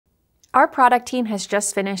Our product team has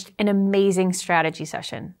just finished an amazing strategy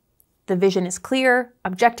session. The vision is clear,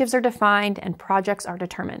 objectives are defined, and projects are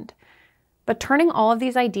determined. But turning all of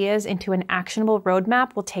these ideas into an actionable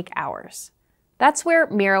roadmap will take hours. That's where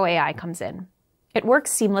Miro AI comes in. It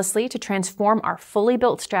works seamlessly to transform our fully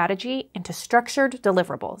built strategy into structured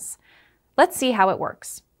deliverables. Let's see how it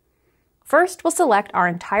works. First, we'll select our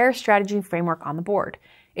entire strategy framework on the board,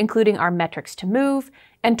 including our metrics to move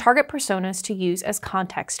and target personas to use as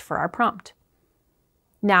context for our prompt.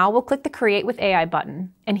 Now we'll click the Create with AI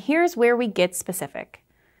button, and here's where we get specific.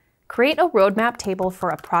 Create a roadmap table for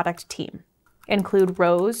a product team. Include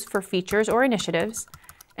rows for features or initiatives,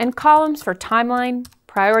 and columns for timeline,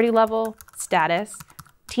 priority level, status,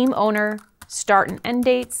 team owner, start and end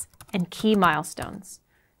dates, and key milestones.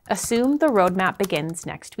 Assume the roadmap begins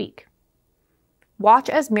next week. Watch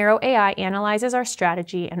as Miro AI analyzes our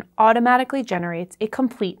strategy and automatically generates a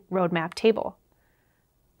complete roadmap table.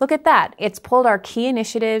 Look at that, it's pulled our key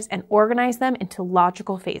initiatives and organized them into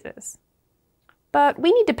logical phases. But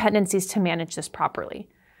we need dependencies to manage this properly.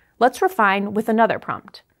 Let's refine with another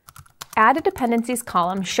prompt. Add a dependencies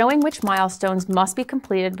column showing which milestones must be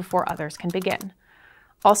completed before others can begin.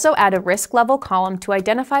 Also add a risk level column to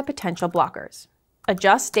identify potential blockers.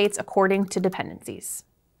 Adjust dates according to dependencies.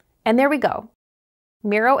 And there we go.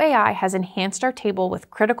 Miro AI has enhanced our table with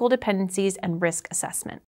critical dependencies and risk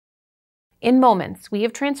assessment. In moments, we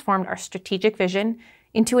have transformed our strategic vision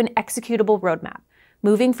into an executable roadmap,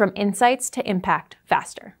 moving from insights to impact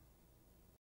faster.